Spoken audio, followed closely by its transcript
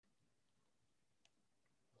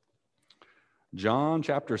John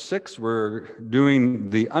chapter 6. We're doing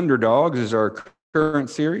The Underdogs is our current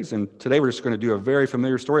series, and today we're just going to do a very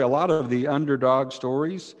familiar story. A lot of the underdog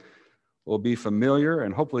stories will be familiar,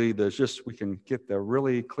 and hopefully we can get the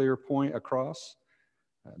really clear point across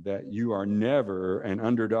that you are never an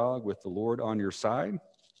underdog with the Lord on your side.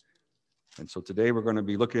 And so today we're going to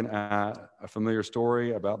be looking at a familiar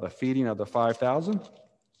story about the feeding of the 5,000.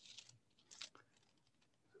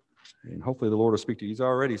 And hopefully the Lord will speak to you. He's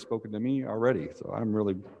already spoken to me already, so I'm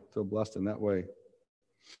really feel blessed in that way.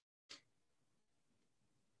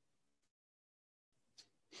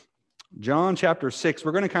 John chapter 6,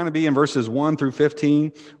 we're going to kind of be in verses 1 through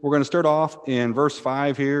 15. We're going to start off in verse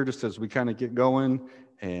 5 here, just as we kind of get going.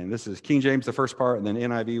 And this is King James, the first part, and then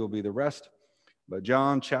NIV will be the rest. But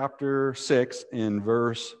John chapter 6 in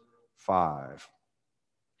verse 5.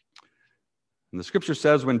 And the scripture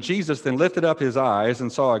says, when Jesus then lifted up his eyes and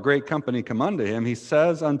saw a great company come unto him, he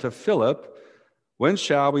says unto Philip, when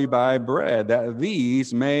shall we buy bread that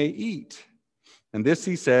these may eat? And this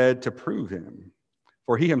he said to prove him,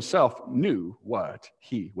 for he himself knew what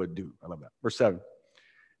he would do. I love that. Verse 7.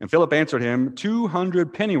 And Philip answered him,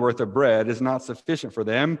 200 pennyworth of bread is not sufficient for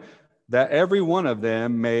them, that every one of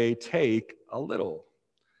them may take a little.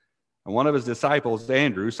 And one of his disciples,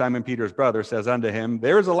 Andrew, Simon Peter's brother, says unto him,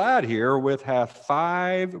 there is a lad here which hath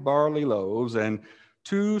 5 barley loaves and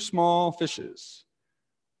 2 small fishes.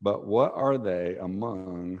 But what are they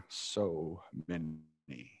among so many?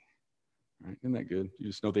 Right? Isn't that good? You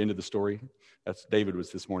just know the end of the story. That's David was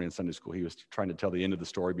this morning in Sunday school. He was trying to tell the end of the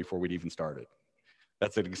story before we'd even started.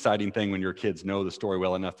 That's an exciting thing when your kids know the story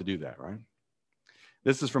well enough to do that, right?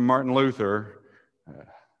 This is from Martin Luther.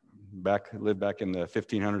 Lived back in the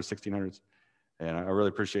 1500s, 1600s. And I really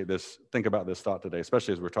appreciate this. Think about this thought today,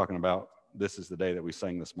 especially as we're talking about this is the day that we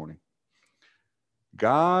sang this morning.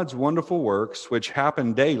 God's wonderful works, which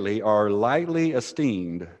happen daily, are lightly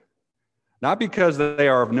esteemed, not because they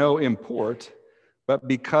are of no import, but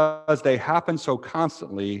because they happen so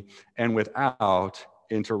constantly and without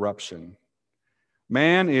interruption.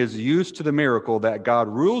 Man is used to the miracle that God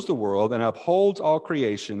rules the world and upholds all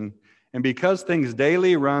creation. And because things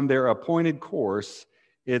daily run their appointed course,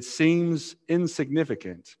 it seems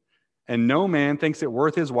insignificant, and no man thinks it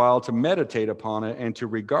worth his while to meditate upon it and to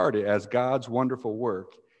regard it as God's wonderful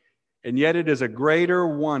work. And yet it is a greater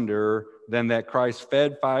wonder than that Christ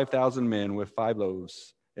fed 5,000 men with 5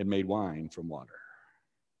 loaves and made wine from water.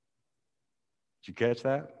 Did you catch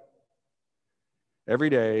that? Every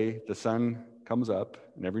day the sun comes up,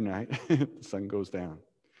 and every night the sun goes down.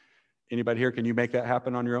 Anybody here, can you make that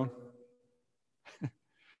happen on your own?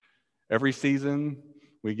 Every season,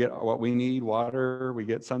 we get what we need, water, we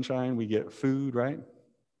get sunshine, we get food, right?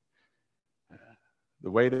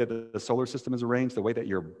 The way that the solar system is arranged, the way that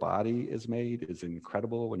your body is made is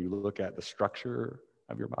incredible when you look at the structure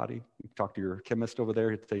of your body. You talk to your chemist over there,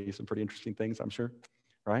 he'll tell you some pretty interesting things, I'm sure,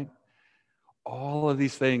 right? All of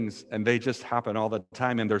these things, and they just happen all the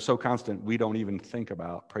time, and they're so constant, we don't even think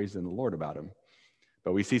about praising the Lord about them.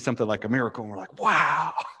 But we see something like a miracle, and we're like,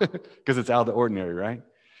 wow, because it's out of the ordinary, right?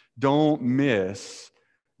 Don't miss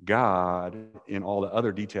God in all the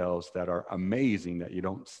other details that are amazing that you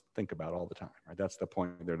don't think about all the time, right? That's the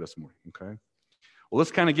point there this morning, okay? Well,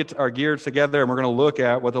 let's kind of get our gears together, and we're going to look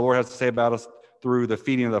at what the Lord has to say about us through the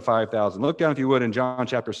feeding of the 5,000. Look down, if you would, in John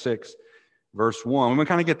chapter 6, verse 1. We're going to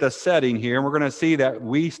kind of get the setting here, and we're going to see that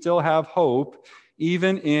we still have hope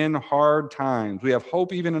even in hard times. We have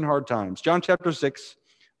hope even in hard times. John chapter 6,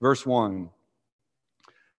 verse 1.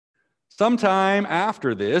 Sometime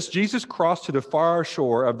after this, Jesus crossed to the far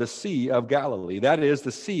shore of the Sea of Galilee, that is,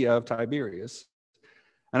 the Sea of Tiberias.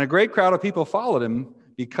 And a great crowd of people followed him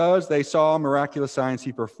because they saw miraculous signs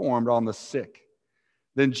he performed on the sick.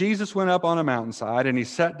 Then Jesus went up on a mountainside, and he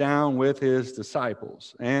sat down with his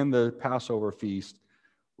disciples, and the Passover feast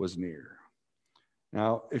was near.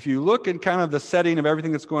 Now, if you look at kind of the setting of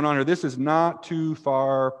everything that's going on here, this is not too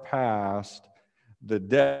far past the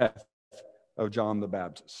death of John the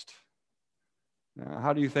Baptist. Now,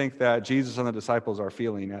 how do you think that Jesus and the disciples are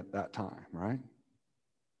feeling at that time, right?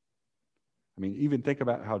 I mean, even think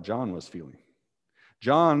about how John was feeling.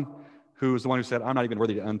 John, who was the one who said, I'm not even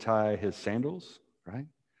worthy to untie his sandals, right?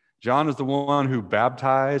 John is the one who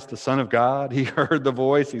baptized the Son of God. He heard the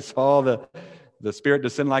voice. He saw the Spirit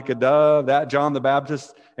descend like a dove, that John the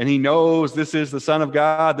Baptist, and he knows this is the Son of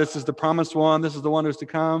God. This is the promised one. This is the one who's to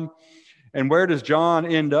come. And where does John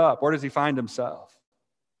end up? Where does he find himself?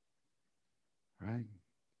 Right?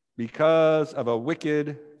 Because of a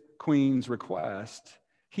wicked queen's request,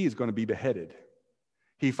 he is going to be beheaded.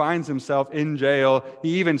 He finds himself in jail.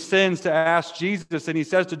 He even sins to ask Jesus, and he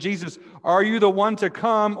says to Jesus, are you the one to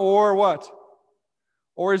come or what?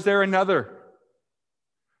 Or is there another?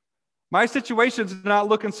 My situation's not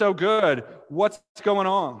looking so good. What's going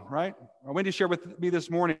on, right? Wendy shared with me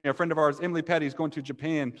this morning, a friend of ours, Emily Petty, is going to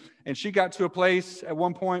Japan, and she got to a place at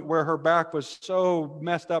one point where her back was so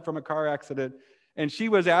messed up from a car accident, and she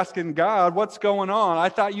was asking God, what's going on? I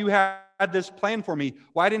thought you had this plan for me.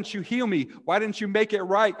 Why didn't you heal me? Why didn't you make it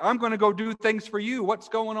right? I'm going to go do things for you. What's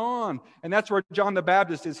going on? And that's where John the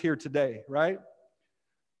Baptist is here today, right?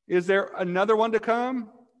 Is there another one to come?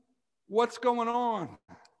 What's going on?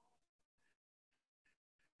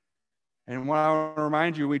 And what I want to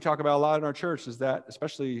remind you, we talk about a lot in our church, is that,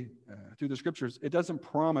 especially through the scriptures, it doesn't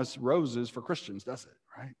promise roses for Christians, does it?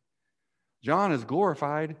 Right? John is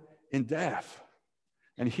glorified in death.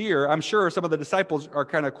 And here, I'm sure some of the disciples are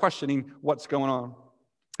kind of questioning what's going on.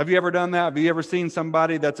 Have you ever done that? Have you ever seen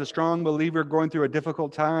somebody that's a strong believer going through a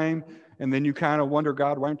difficult time, and then you kind of wonder,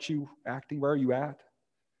 God, why aren't you acting? Where are you at?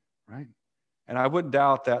 Right? And I wouldn't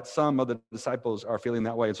doubt that some of the disciples are feeling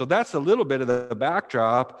that way. And so that's a little bit of the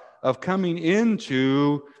backdrop of coming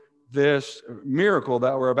into this miracle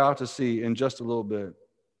that we're about to see in just a little bit.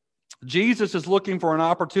 Jesus is looking for an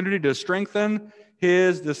opportunity to strengthen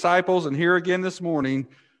his disciples. And here again this morning,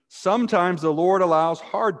 sometimes the Lord allows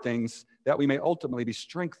hard things that we may ultimately be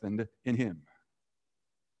strengthened in him.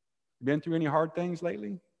 Been through any hard things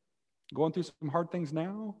lately? Going through some hard things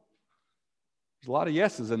now? There's a lot of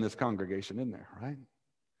yeses in this congregation, isn't there, right?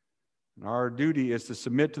 And our duty is to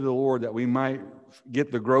submit to the Lord that we might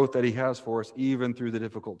get the growth that he has for us even through the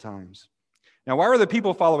difficult times. Now, why were the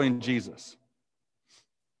people following Jesus?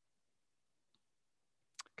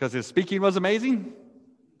 Because his speaking was amazing?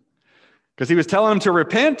 Because he was telling them to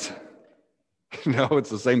repent? No, it's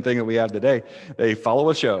the same thing that we have today. They follow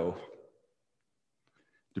a show.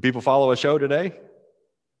 Do people follow a show today?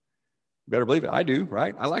 You better believe it. I do,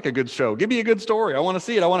 right? I like a good show. Give me a good story. I want to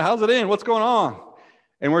see it. How's it end? What's going on?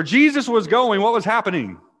 And where Jesus was going, what was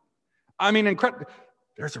happening? I mean, incredible.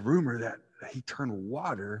 There's a rumor that he turned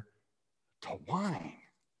water to wine.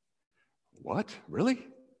 What? Really?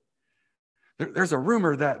 There's a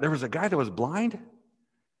rumor that there was a guy that was blind,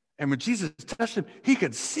 and when Jesus touched him, he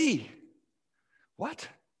could see. What?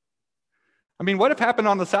 I mean, what if happened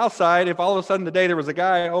on the south side if all of a sudden today there was a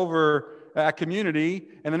guy over at Community,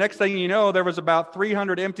 and the next thing you know, there was about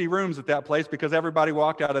 300 empty rooms at that place because everybody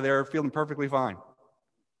walked out of there feeling perfectly fine?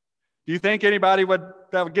 Do you think anybody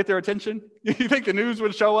that would get their attention? You think the news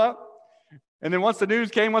would show up? And then once the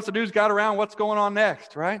news got around, what's going on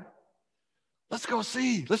next, right? Let's go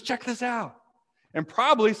see. Let's check this out. And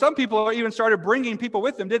probably some people even started bringing people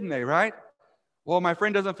with them, didn't they, right? Well, my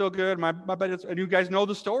friend doesn't feel good. My buddy, and you guys know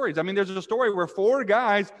the stories. I mean, there's a story where 4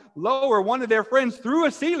 guys lower one of their friends through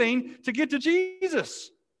a ceiling to get to Jesus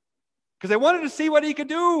because they wanted to see what he could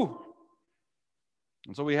do.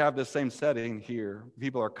 And so we have this same setting here.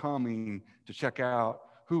 People are coming to check out,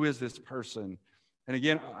 who is this person? And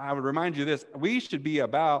again, I would remind you this. We should be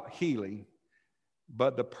about healing,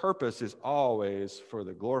 but the purpose is always for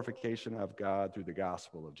the glorification of God through the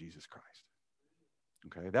gospel of Jesus Christ.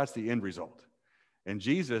 Okay, that's the end result. And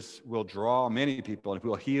Jesus will draw many people, and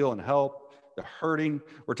will heal and help the hurting.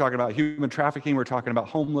 We're talking about human trafficking. We're talking about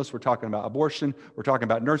homeless. We're talking about abortion. We're talking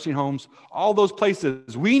about nursing homes. All those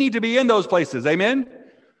places. We need to be in those places. Amen?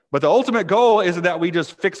 But the ultimate goal isn't that we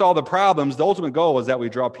just fix all the problems. The ultimate goal is that we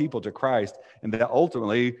draw people to Christ, and that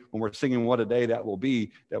ultimately, when we're singing What a Day That Will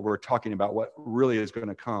Be, that we're talking about what really is going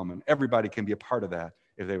to come. And everybody can be a part of that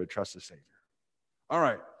if they would trust the Savior. All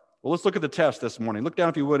right. Well, let's look at the test this morning. Look down,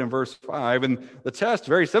 if you would, in verse 5. And the test,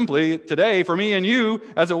 very simply, today, for me and you,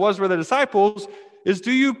 as it was for the disciples, is,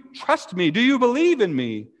 do you trust me? Do you believe in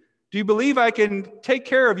me? Do you believe I can take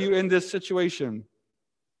care of you in this situation?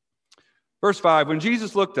 Verse 5, when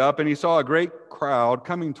Jesus looked up and he saw a great crowd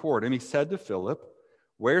coming toward him, he said to Philip,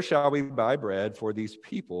 where shall we buy bread for these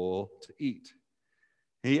people to eat?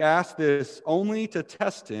 He asked this only to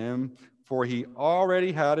test him, for he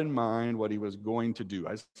already had in mind what he was going to do.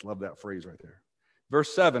 I just love that phrase right there.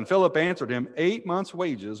 Verse 7, Philip answered him, 8 months'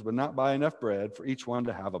 wages would not buy enough bread for each one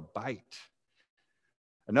to have a bite.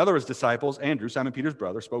 Another of his disciples, Andrew, Simon Peter's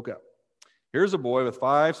brother, spoke up. Here's a boy with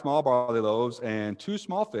 5 small barley loaves and 2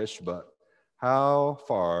 small fish, but how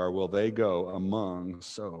far will they go among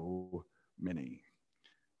so many?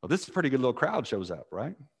 Well, this is a pretty good little crowd shows up,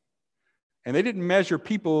 right? And they didn't measure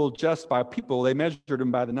people just by people. They measured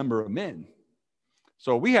them by the number of men.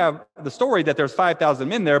 So we have the story that there's 5,000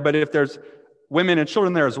 men there, but if there's women and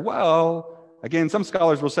children there as well, again, some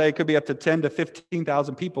scholars will say it could be up to 10 to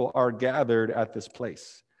 15,000 people are gathered at this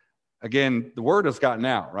place. Again, the word has gotten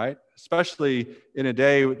out, right? Especially in a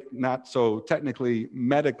day not so technically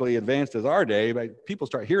medically advanced as our day, but people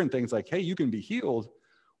start hearing things like, hey, you can be healed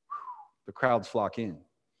The crowds flock in.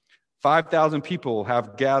 5,000 people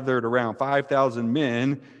have gathered around, 5,000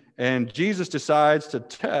 men, and Jesus decides to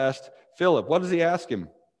test Philip. What does he ask him?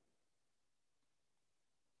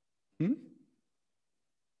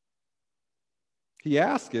 He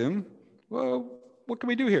asked him, well, what can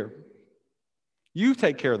we do here? You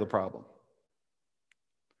take care of the problem.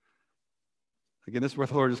 Again, this is where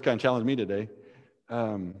the Lord just kind of challenged me today.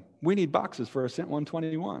 We need boxes for Ascent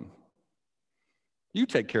 121. You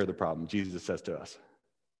take care of the problem, Jesus says to us.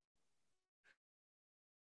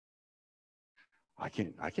 I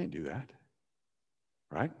can't do that,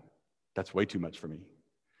 right? That's way too much for me.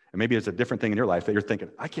 And maybe it's a different thing in your life that you're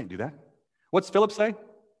thinking, I can't do that. What's Philip say?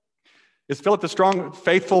 Is Philip the strong,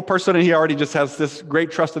 faithful person, and he already just has this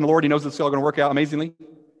great trust in the Lord? He knows it's all going to work out amazingly?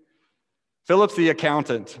 Philip's the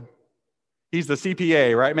accountant. He's the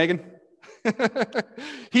CPA, right, Megan?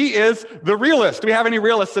 He is the realist. Do we have any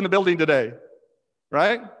realists in the building today?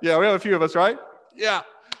 Right? Yeah, we have a few of us, right? Yeah.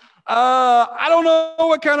 I don't know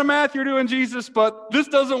what kind of math you're doing, Jesus, but this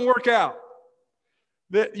doesn't work out.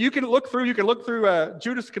 You can look through,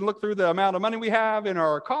 Judas can look through the amount of money we have in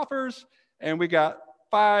our coffers, and we got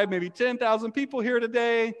 5, maybe 10,000 people here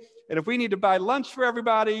today. And if we need to buy lunch for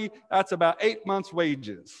everybody, that's about 8 months'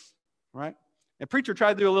 wages, right? And preacher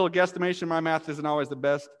tried to do a little guesstimation. My math isn't always the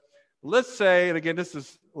best. Let's say, and again, this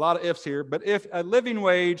is a lot of ifs here, but if a living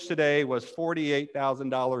wage today was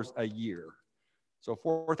 $48,000 a year, so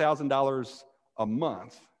 $4,000 a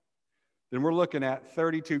month, then we're looking at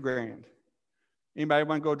 32 grand. Anybody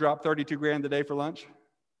want to go drop 32 grand today for lunch?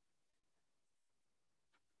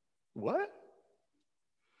 What?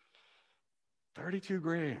 32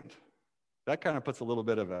 grand. That kind of puts a little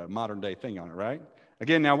bit of a modern day thing on it, right?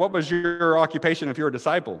 Again, now, what was your occupation if you're a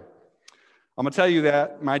disciple? I'm going to tell you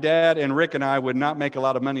that my dad and Rick and I would not make a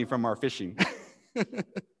lot of money from our fishing.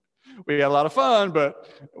 We had a lot of fun, but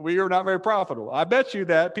we were not very profitable. I bet you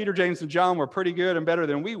that Peter, James, and John were pretty good and better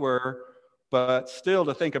than we were, but still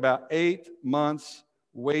to think about 8 months'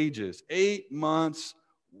 wages. 8 months'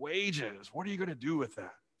 wages. What are you going to do with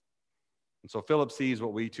that? And so Philip sees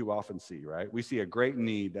what we too often see, right? We see a great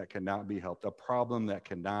need that cannot be helped, a problem that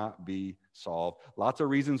cannot be solved. Lots of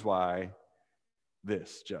reasons why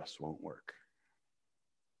this just won't work.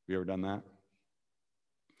 Have you ever done that?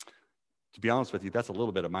 To be honest with you, that's a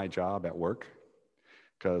little bit of my job at work,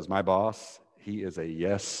 because my boss, he is a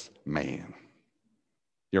yes man.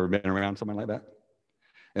 You ever been around someone like that?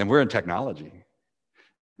 And we're in technology.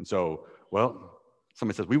 And so, well,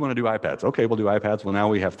 somebody says, we want to do iPads. Okay, we'll do iPads. Well, now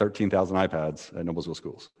we have 13,000 iPads at Noblesville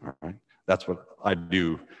schools. All right. That's what I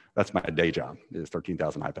do. That's my day job, is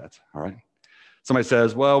 13,000 iPads. All right. Somebody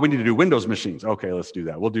says, well, we need to do Windows machines. Okay, let's do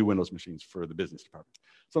that. We'll do Windows machines for the business department.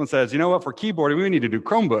 Someone says, you know what, for keyboarding, we need to do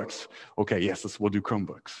Chromebooks. Okay, yes, we'll do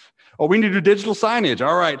Chromebooks. Oh, we need to do digital signage.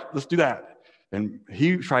 All right, let's do that. And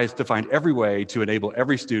he tries to find every way to enable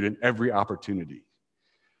every student, every opportunity.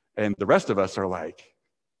 And the rest of us are like,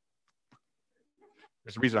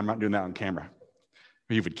 there's a reason I'm not doing that on camera.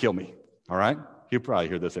 He would kill me, all right? He'll probably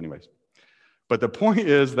hear this anyways. But the point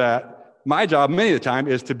is that my job many of the time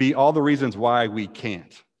is to be all the reasons why we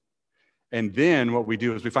can't. And then what we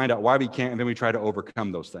do is we find out why we can't, and then we try to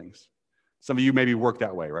overcome those things. Some of you maybe work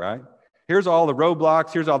that way, right? Here's all the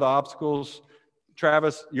roadblocks. Here's all the obstacles.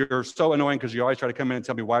 Travis, you're so annoying because you always try to come in and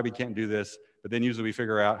tell me why we can't do this, but then usually we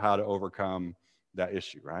figure out how to overcome that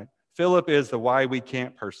issue, right? Philip is the why we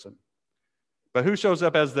can't person. But who shows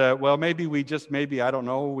up as the, well, maybe we just, maybe, I don't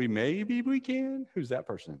know, maybe we can? Who's that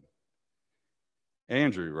person?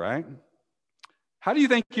 Andrew, right? How do you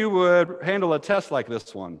think you would handle a test like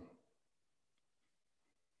this one?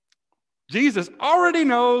 Jesus already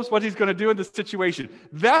knows what he's going to do in this situation.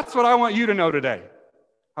 That's what I want you to know today,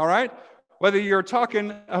 all right? Whether you're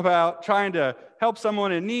talking about trying to help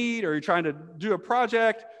someone in need or you're trying to do a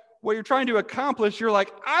project, what you're trying to accomplish, you're like,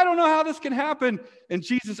 I don't know how this can happen. And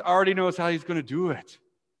Jesus already knows how he's going to do it.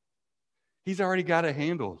 He's already got it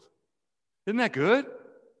handled. Isn't that good?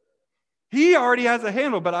 He already has a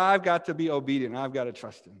handle, but I've got to be obedient. I've got to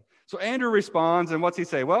trust him. So Andrew responds, and what's he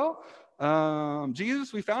say? Well,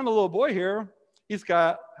 Jesus, we found a little boy here. He's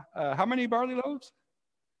got how many barley loaves?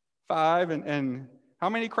 5. And how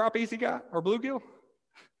many crappies he got, or bluegill?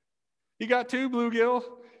 He got 2 bluegill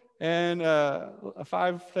and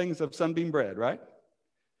 5 things of sunbeam bread, right?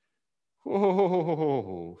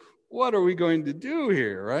 Whoa, what are we going to do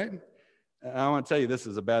here, right? I want to tell you this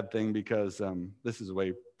is a bad thing because this is the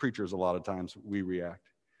way preachers a lot of times we react.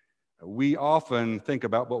 We often think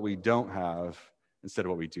about what we don't have instead of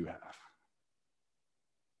what we do have.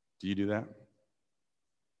 Do you do that?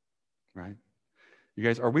 Right? You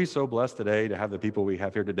guys, are we so blessed today to have the people we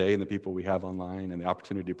have here today and the people we have online and the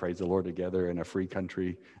opportunity to praise the Lord together in a free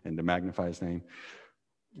country and to magnify his name?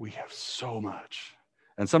 We have so much.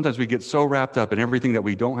 And sometimes we get so wrapped up in everything that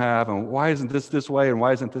we don't have, and why isn't this way, and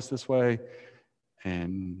why isn't this way?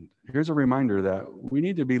 And here's a reminder that we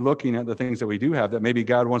need to be looking at the things that we do have that maybe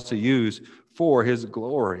God wants to use for his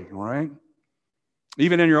glory, right?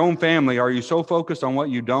 Even in your own family, are you so focused on what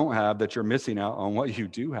you don't have that you're missing out on what you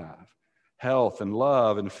do have? Health and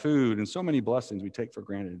love and food and so many blessings we take for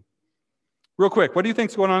granted. Real quick, what do you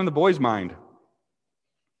think's going on in the boy's mind?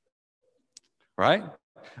 Right?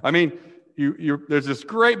 I mean, there's this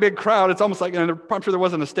great big crowd. It's almost like, and I'm sure there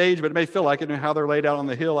wasn't a stage, but it may feel like it, and how they're laid out on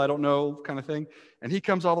the hill, I don't know, kind of thing. And he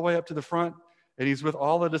comes all the way up to the front, and he's with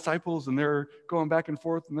all the disciples, and they're going back and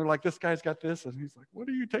forth, and they're like, this guy's got this. And he's like, what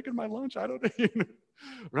are you taking my lunch? I don't know.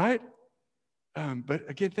 Right? But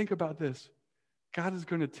again, think about this. God is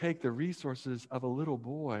going to take the resources of a little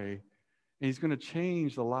boy, and he's going to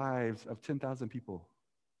change the lives of 10,000 people.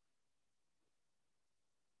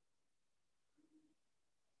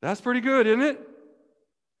 That's pretty good, isn't it?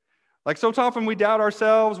 Like so often we doubt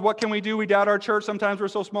ourselves. What can we do? We doubt our church. Sometimes we're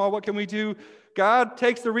so small. What can we do? God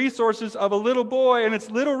takes the resources of a little boy, and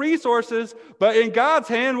it's little resources, but in God's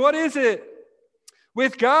hand, what is it?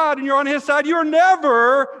 With God and you're on his side, you're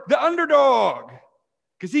never the underdog.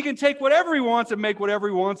 Because he can take whatever he wants and make whatever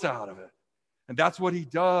he wants out of it. And that's what he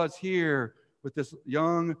does here with this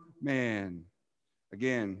young man.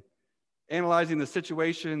 Again, analyzing the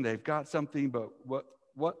situation, they've got something, but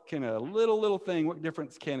what can a little thing, what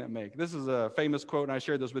difference can it make? This is a famous quote, and I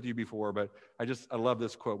shared this with you before, but I love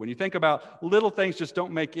this quote. When you think about little things just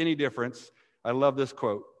don't make any difference, I love this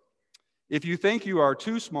quote. If you think you are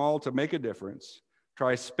too small to make a difference,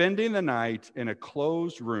 try spending the night in a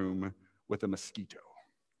closed room with a mosquito.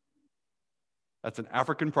 That's an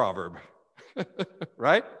African proverb,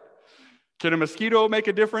 right? Can a mosquito make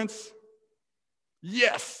a difference?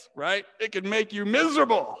 Yes, right? It can make you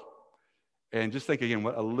miserable. And just think again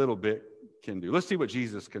what a little bit can do. Let's see what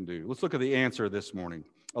Jesus can do. Let's look at the answer this morning.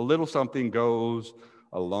 A little something goes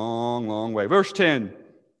a long, long way. Verse 10.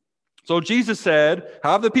 So Jesus said,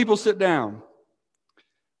 have the people sit down.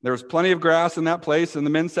 There was plenty of grass in that place, and the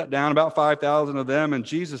men sat down, about 5,000 of them. And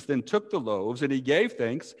Jesus then took the loaves, and he gave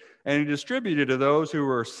thanks, and he distributed to those who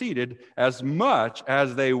were seated as much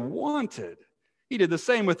as they wanted. He did the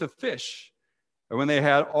same with the fish. And when they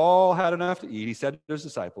had all had enough to eat, he said to his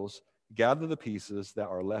disciples, gather the pieces that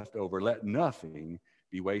are left over. Let nothing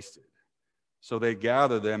be wasted. So they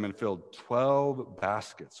gathered them and filled 12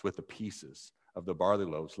 baskets with the pieces of the barley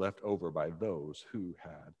loaves left over by those who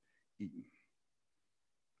had eaten.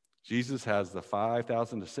 Jesus has the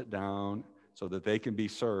 5,000 to sit down so that they can be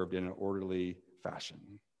served in an orderly fashion,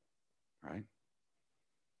 right?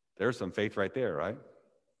 There's some faith right there, right?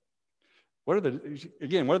 What are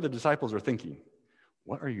the disciples are thinking?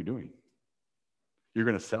 What are you doing? You're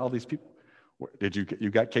going to sell these people?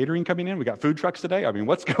 You got catering coming in? We got food trucks today? I mean,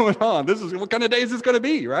 what's going on? What kind of day is this going to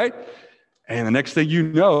be, right? And the next thing you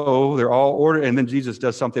know, they're all ordered. And then Jesus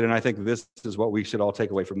does something, and I think this is what we should all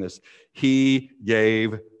take away from this. He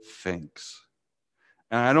gave thanks.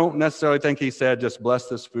 And I don't necessarily think he said, just bless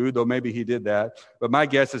this food, though maybe he did that. But my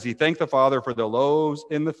guess is he thanked the Father for the loaves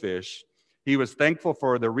and the fish. He was thankful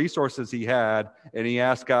for the resources he had, and he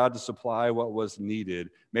asked God to supply what was needed.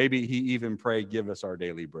 Maybe he even prayed, give us our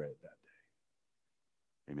daily bread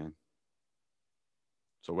that day. Amen.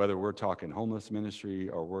 So whether we're talking homeless ministry,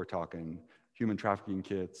 or we're talking human trafficking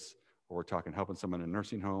kits, or we're talking helping someone in a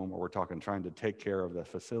nursing home, or we're talking trying to take care of the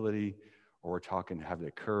facility, or we're talking to have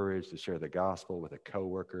the courage to share the gospel with a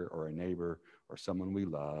coworker or a neighbor or someone we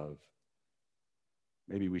love,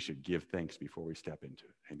 maybe we should give thanks before we step into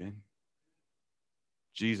it. Amen?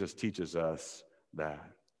 Jesus teaches us that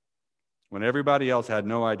when everybody else had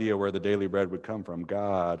no idea where the daily bread would come from,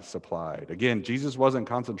 God supplied. Again, Jesus wasn't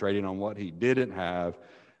concentrating on what he didn't have,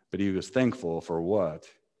 but he was thankful for what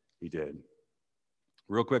he did.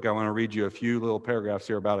 Real quick, I want to read you a few little paragraphs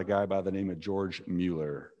here about a guy by the name of George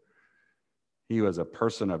Mueller. He was a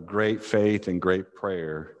person of great faith and great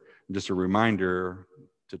prayer. And just a reminder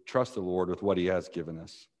to trust the Lord with what he has given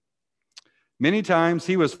us. Many times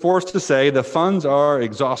he was forced to say, the funds are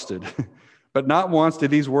exhausted. But not once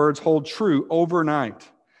did these words hold true overnight.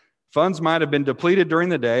 Funds might have been depleted during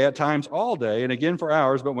the day, at times all day, and again for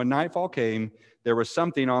hours, but when nightfall came, there was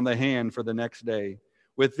something on the hand for the next day.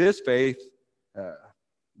 With this faith,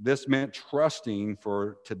 this meant trusting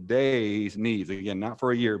for today's needs. Again, not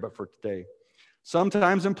for a year, but for today.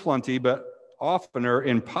 Sometimes in plenty, but oftener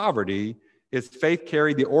in poverty, his faith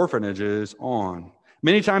carried the orphanages on.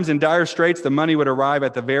 Many times in dire straits, the money would arrive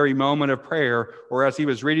at the very moment of prayer or as he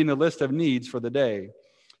was reading the list of needs for the day.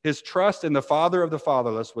 His trust in the Father of the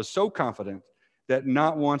fatherless was so confident that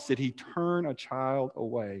not once did he turn a child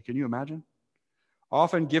away. Can you imagine?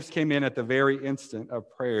 Often gifts came in at the very instant of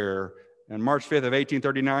prayer. And March 5th of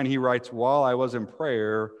 1839, he writes, while I was in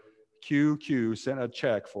prayer, QQ sent a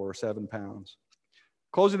check for 7 pounds.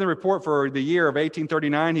 Closing the report for the year of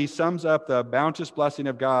 1839, he sums up the bounteous blessing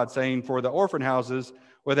of God, saying, for the orphan houses,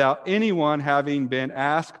 without anyone having been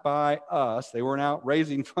asked by us, they weren't out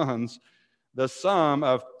raising funds, the sum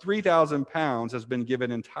of 3,000 pounds has been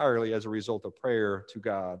given entirely as a result of prayer to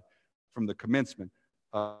God from the commencement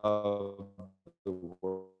of the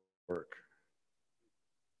work.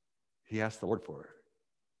 He asked the Lord for it.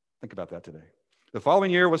 Think about that today. The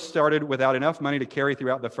following year was started without enough money to carry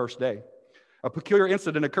throughout the first day. A peculiar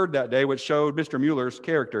incident occurred that day which showed Mr. Mueller's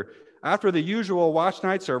character. After the usual watch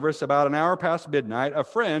night service, about an hour past midnight, a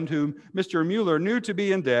friend whom Mr. Mueller knew to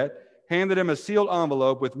be in debt handed him a sealed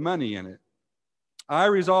envelope with money in it. I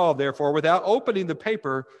resolved, therefore, without opening the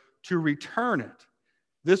paper, to return it.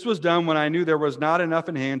 This was done when I knew there was not enough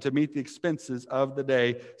in hand to meet the expenses of the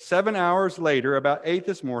day. 7 hours later, about 8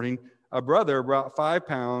 this morning, a brother brought 5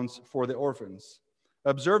 pounds for the orphans.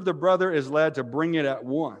 Observe, the brother is led to bring it at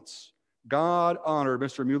once. God honored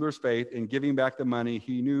Mr. Mueller's faith in giving back the money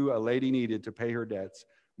he knew a lady needed to pay her debts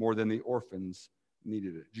more than the orphans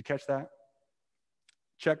needed it. Did you catch that?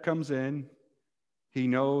 Check comes in. He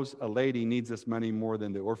knows a lady needs this money more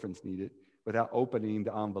than the orphans need it. Without opening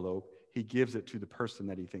the envelope, he gives it to the person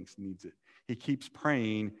that he thinks needs it. He keeps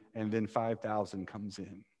praying, and then 5,000 comes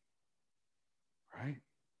in. Right?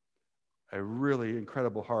 A really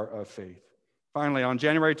incredible heart of faith. Finally, on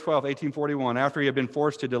January 12, 1841, after he had been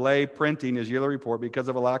forced to delay printing his yearly report because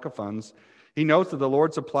of a lack of funds, he notes that the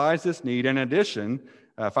Lord supplies this need. In addition,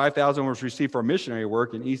 5,000 was received for missionary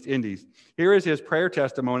work in East Indies. Here is his prayer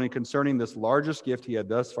testimony concerning this largest gift he had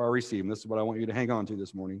thus far received. And this is what I want you to hang on to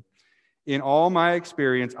this morning. In all my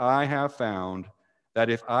experience, I have found that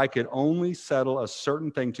if I could only settle a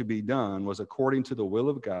certain thing to be done was according to the will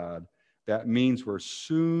of God, that means were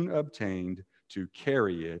soon obtained to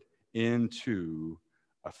carry it into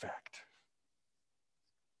effect.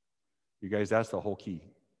 You guys, that's the whole key.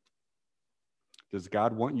 Does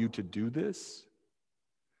God want you to do this?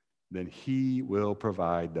 Then he will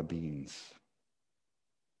provide the means.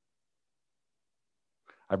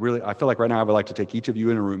 I feel like right now I would like to take each of you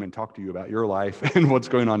in a room and talk to you about your life and what's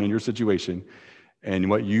going on in your situation. And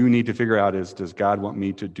what you need to figure out is, does God want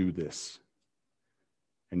me to do this?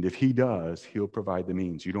 And if he does, he'll provide the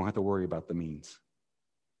means. You don't have to worry about the means.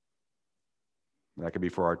 That could be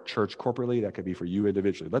for our church corporately. That could be for you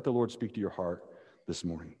individually. Let the Lord speak to your heart this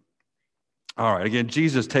morning. All right, again,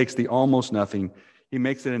 Jesus takes the almost nothing. He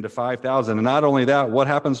makes it into 5,000. And not only that, what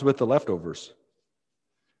happens with the leftovers?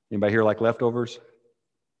 Anybody here like leftovers?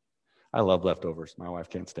 I love leftovers. My wife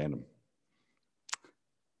can't stand them.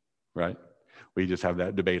 Right? We just have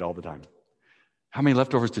that debate all the time. How many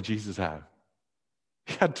leftovers did Jesus have?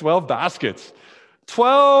 He had 12 baskets.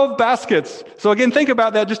 12 baskets. So again, think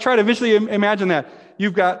about that. Just try to visually imagine that.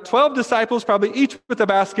 You've got 12 disciples, probably each with a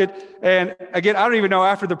basket. And again, I don't even know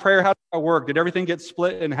after the prayer how that worked. Did everything get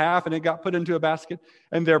split in half and it got put into a basket?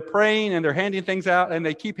 And they're praying and they're handing things out and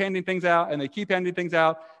they keep handing things out and they keep handing things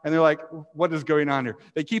out. And they're like, what is going on here?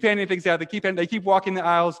 They keep handing things out. They keep walking the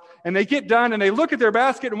aisles and they get done and they look at their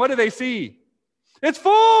basket and what do they see? It's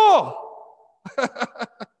full.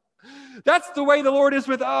 That's the way the Lord is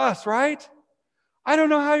with us, right? I don't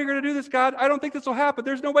know how you're going to do this, God. I don't think this will happen.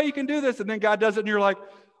 There's no way you can do this. And then God does it and you're like,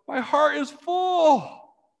 my heart is full.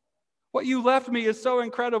 What you left me is so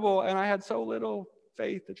incredible and I had so little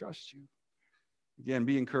faith to trust you. Again,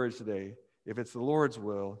 be encouraged today. If it's the Lord's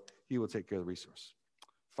will, he will take care of the resource.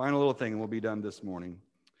 Final little thing and we'll be done this morning.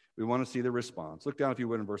 We want to see the response. Look down if you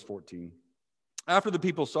would in verse 14. After the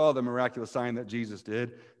people saw the miraculous sign that Jesus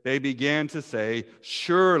did, they began to say,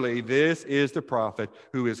 surely this is the prophet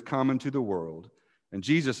who is come into the world. And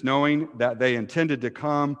Jesus, knowing that they intended to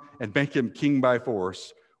come and make him king by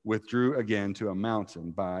force, withdrew again to a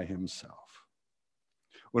mountain by himself.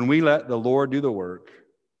 When we let the Lord do the work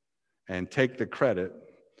and take the credit,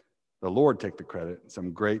 the Lord take the credit,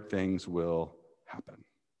 some great things will happen,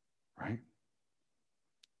 right?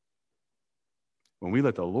 When we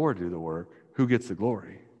let the Lord do the work, who gets the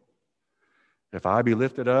glory? If I be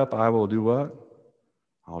lifted up, I will do what?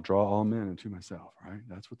 I'll draw all men unto myself, right?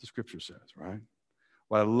 That's what the scripture says, right?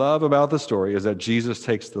 What I love about the story is that Jesus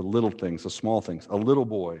takes the little things, the small things, a little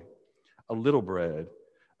boy, a little bread,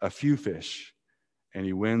 a few fish, and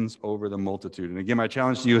he wins over the multitude. And again, my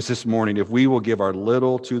challenge to you is this morning, if we will give our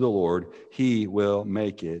little to the Lord, he will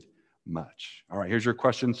make it much. All right, here's your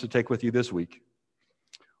questions to take with you this week.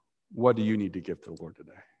 What do you need to give to the Lord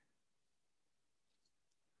today?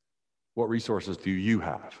 What resources do you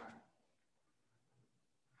have?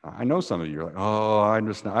 I know some of you are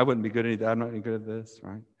like, I wouldn't be good at anything. I'm not any good at this,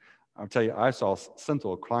 right? I'll tell you, I saw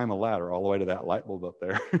Cynthia climb a ladder all the way to that light bulb up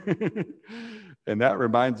there. And that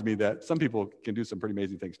reminds me that some people can do some pretty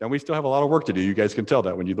amazing things. Now, we still have a lot of work to do. You guys can tell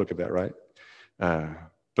that when you look at that, right?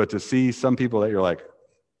 But to see some people that you're like,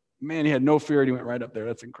 man, he had no fear and he went right up there.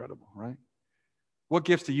 That's incredible, right? What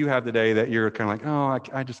gifts do you have today that you're kind of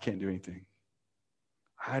like, I just can't do anything.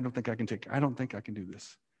 I don't think I can do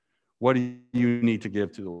this. What do you need to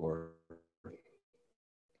give to the Lord?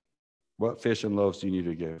 What fish and loaves do you need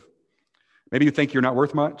to give? Maybe you think you're not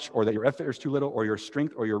worth much, or that your effort is too little, or your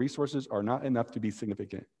strength or your resources are not enough to be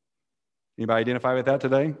significant. Anybody identify with that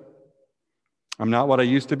today? I'm not what I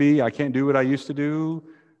used to be. I can't do what I used to do.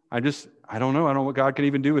 I don't know. I don't know what God can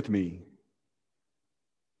even do with me.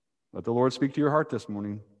 Let the Lord speak to your heart this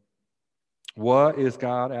morning. What is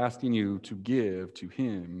God asking you to give to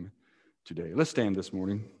him today? Let's stand this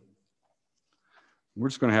morning. We're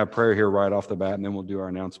just going to have prayer here right off the bat, and then we'll do our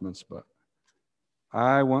announcements. But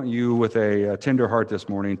I want you with a tender heart this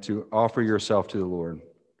morning to offer yourself to the Lord.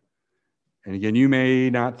 And again, you may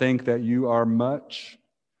not think that you are much,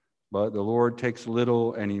 but the Lord takes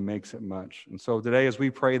little and he makes it much. And so today, as we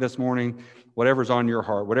pray this morning, whatever's on your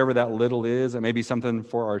heart, whatever that little is, it may be something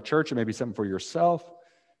for our church, it may be something for yourself,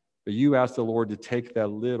 but you ask the Lord to take that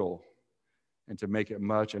little and to make it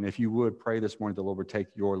much. And if you would pray this morning, the Lord would take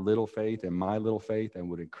your little faith and my little faith and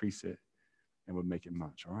would increase it and would make it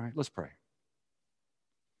much. All right, let's pray.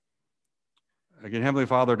 Again, Heavenly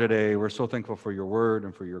Father, today we're so thankful for your word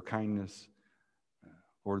and for your kindness,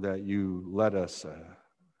 Lord, that you let us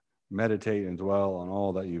meditate and dwell on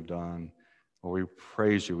all that you've done. Lord, we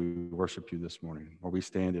praise you, we worship you this morning. Lord, we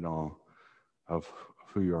stand in awe of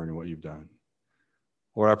who you are and what you've done.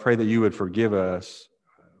 Lord, I pray that you would forgive us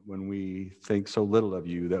when we think so little of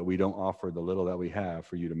you that we don't offer the little that we have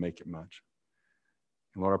for you to make it much.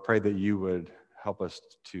 And Lord, I pray that you would help us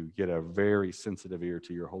to get a very sensitive ear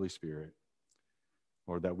to your Holy Spirit,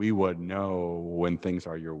 Lord, that we would know when things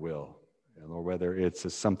are your will. And Lord, whether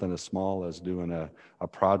it's something as small as doing a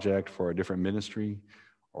project for a different ministry,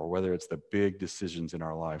 or whether it's the big decisions in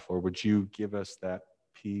our life, Lord, would you give us that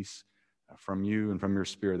peace from you and from your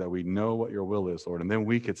Spirit that we know what your will is, Lord, and then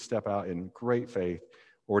we could step out in great faith,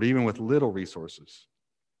 Lord, even with little resources,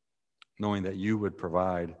 knowing that you would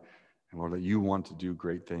provide, and Lord, that you want to do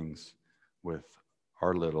great things with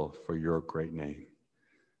our little for your great name.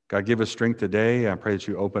 God, give us strength today. I pray that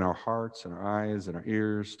you open our hearts and our eyes and our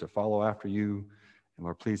ears to follow after you. And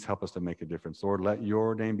Lord, please help us to make a difference. Lord, let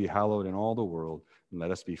your name be hallowed in all the world, and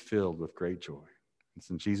let us be filled with great joy. It's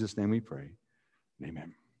in Jesus' name we pray.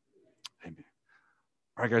 Amen. Amen.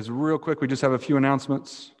 All right, guys, real quick, we just have a few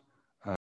announcements.